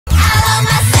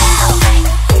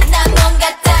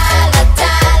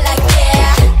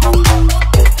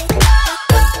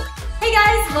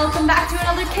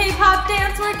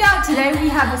workout. Today we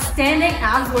have a standing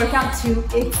abs workout to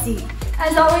ITZY.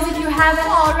 As always, if you haven't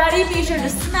already, be sure to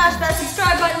smash that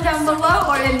subscribe button down below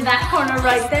or in that corner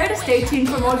right there to stay tuned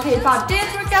for more K-pop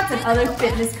dance workouts and other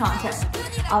fitness content.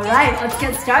 Alright, let's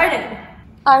get started.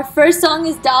 Our first song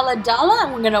is Dalla Dalla,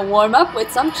 and we're gonna warm up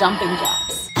with some jumping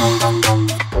jacks.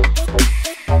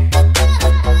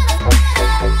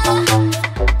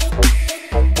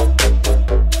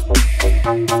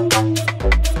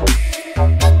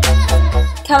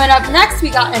 Coming up next, we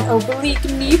got an oblique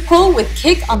knee pull with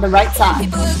kick on the right side.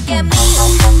 People look at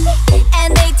me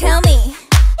and they tell me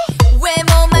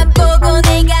외모만 보고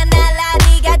내가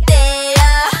날라리가 돼요.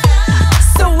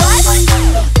 So what?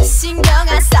 신경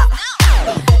안 써.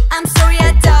 I'm sorry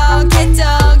I don't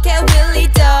care, really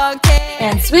don't care.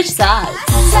 And switch sides.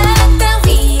 사랑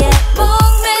위에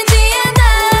목매지 않아.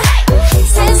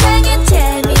 세상엔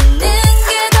재밌는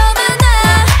게 더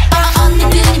많아.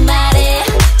 언니들이 말해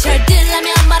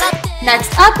절들라면 말았대.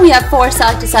 Next up, we have 4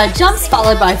 side-to-side jumps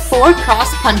followed by 4 cross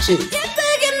punches.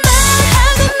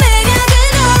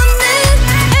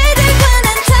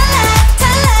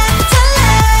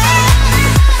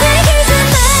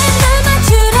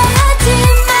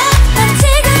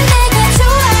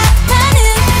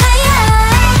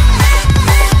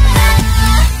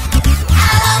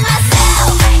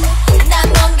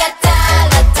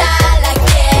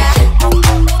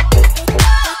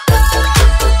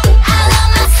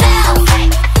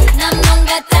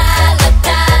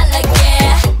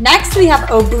 Next, we have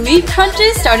oblique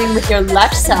crunches starting with your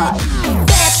left side.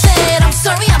 I'm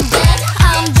sorry, I'm bad.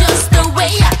 I'm just the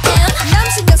way I am. 남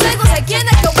신경 쓰고 살게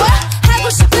나가와. 하고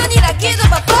싶은 일 하기도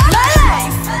바빠. My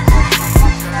life.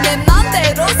 내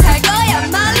맘대로 살 거야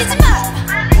말리지 마.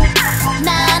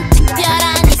 난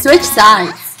특별한 Switch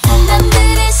sides.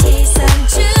 남들의 시선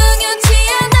중요치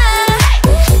않아.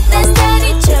 내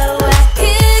스타일이 좋아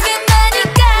그게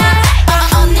나니까.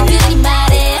 언니들이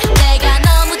말해 내가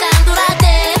너무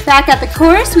단돌아대. Back at the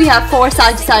chorus, we have 4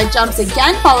 side-to-side jumps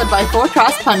again, followed by 4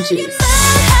 cross punches.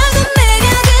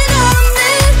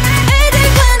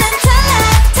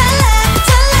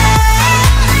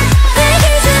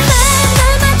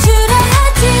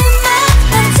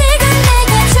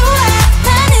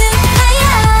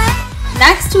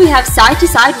 Next, we have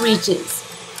side-to-side reaches.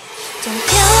 Don't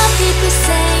care what people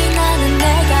say, 나는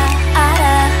내가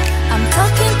알아. I'm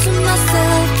talking to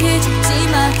myself,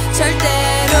 기죽지마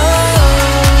절대로.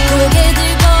 고개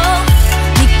들고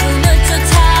네 꿈을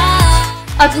쫓아.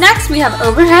 Up next, we have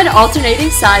overhead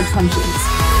alternating side punches.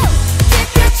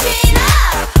 Keep your chin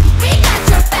up, we got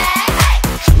your back.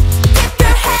 Keep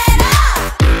your head up,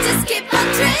 just keep on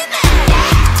dreaming.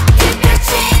 Keep your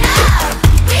chin up,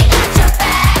 we got your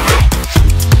back.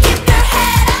 Keep your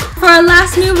head up. For our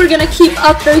last move, we're gonna keep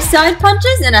up those side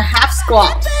punches in a half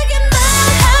squat.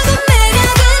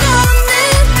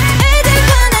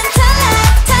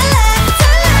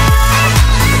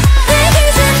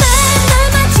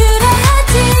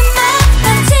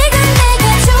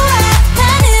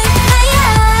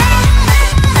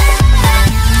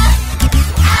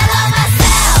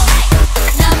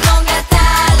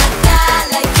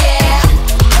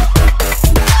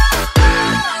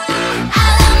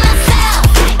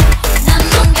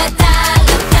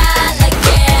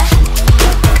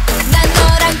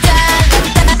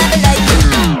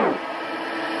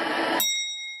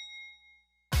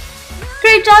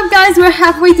 Great job, guys! We're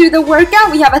halfway through the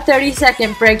workout. We have a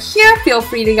 30-second break here. Feel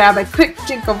free to grab a quick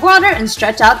drink of water and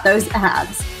stretch out those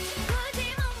abs.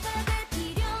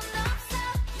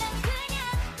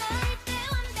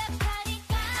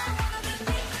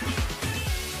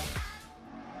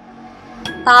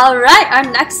 Alright, our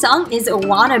next song is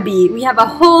Wannabe. We have a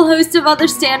whole host of other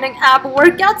standing ab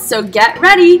workouts, so get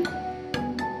ready!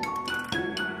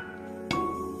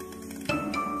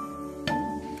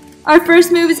 Our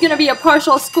first move is going to be a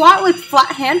partial squat with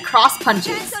flat hand cross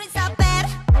punches.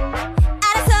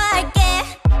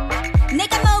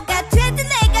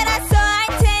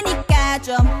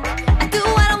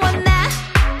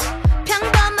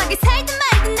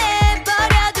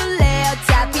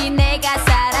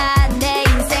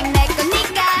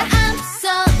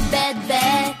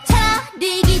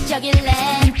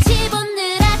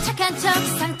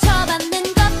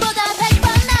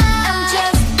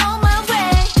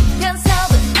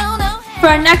 For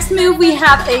our next move, we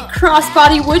have a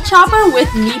crossbody wood chopper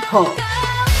with knee pull.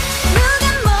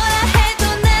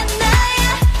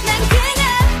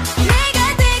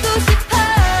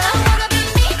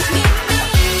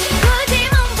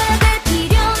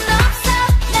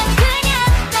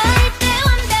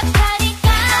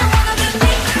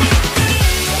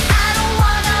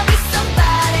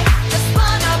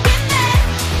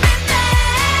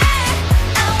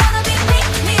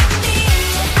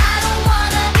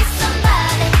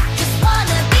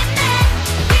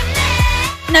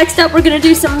 Next up, we're gonna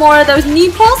do some more of those knee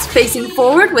pulls facing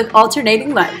forward with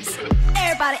alternating legs.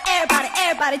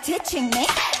 Everybody teaching me.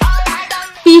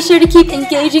 Be sure to keep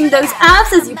engaging those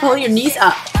abs as you pull your knees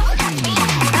up.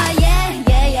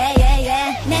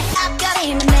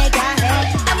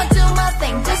 I'ma do my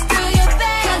thing, just do your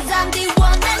thing. 'Cause I'm the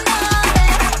one and only.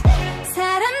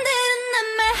 사람들은 난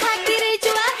말하기를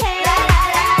좋아해.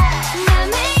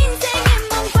 남의 인생에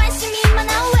뭔 관심이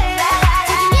많아 왜?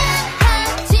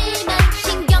 하지만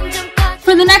신경 좀 꺼.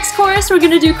 For the next chorus, we're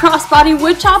gonna do crossbody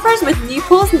wood choppers with knee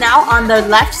pulls now on the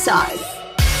left side.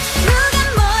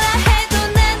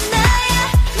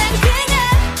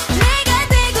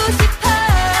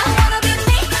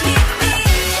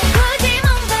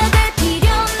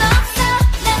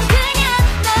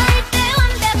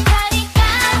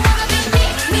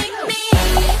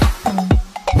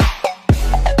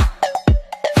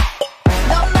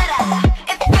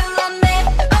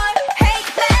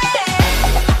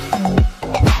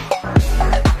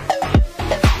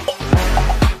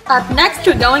 Up next,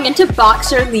 we're going into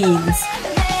boxer leans.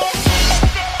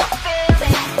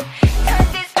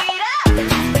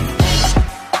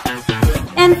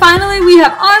 And finally, we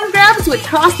have arm grabs with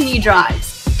cross knee drives.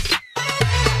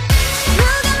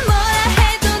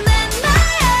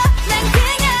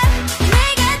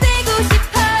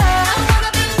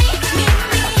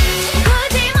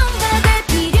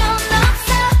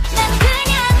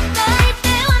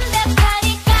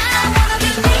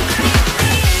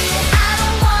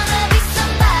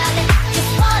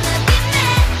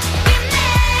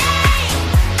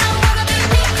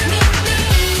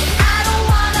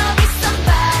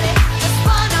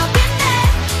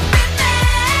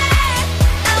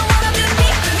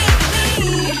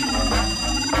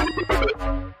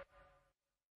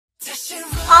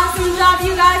 Awesome job,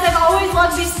 you guys. I've always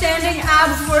loved these standing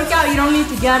abs workout. You don't need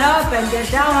to get up and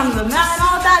get down on the mat and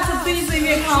all that, so please leave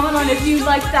me a comment on if you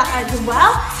like that as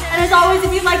well. And as always,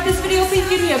 if you like this video, please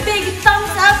give me a big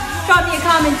thumbs up, drop me a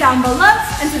comment down below,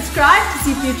 and subscribe to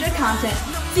see future content.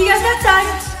 See you guys next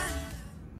time.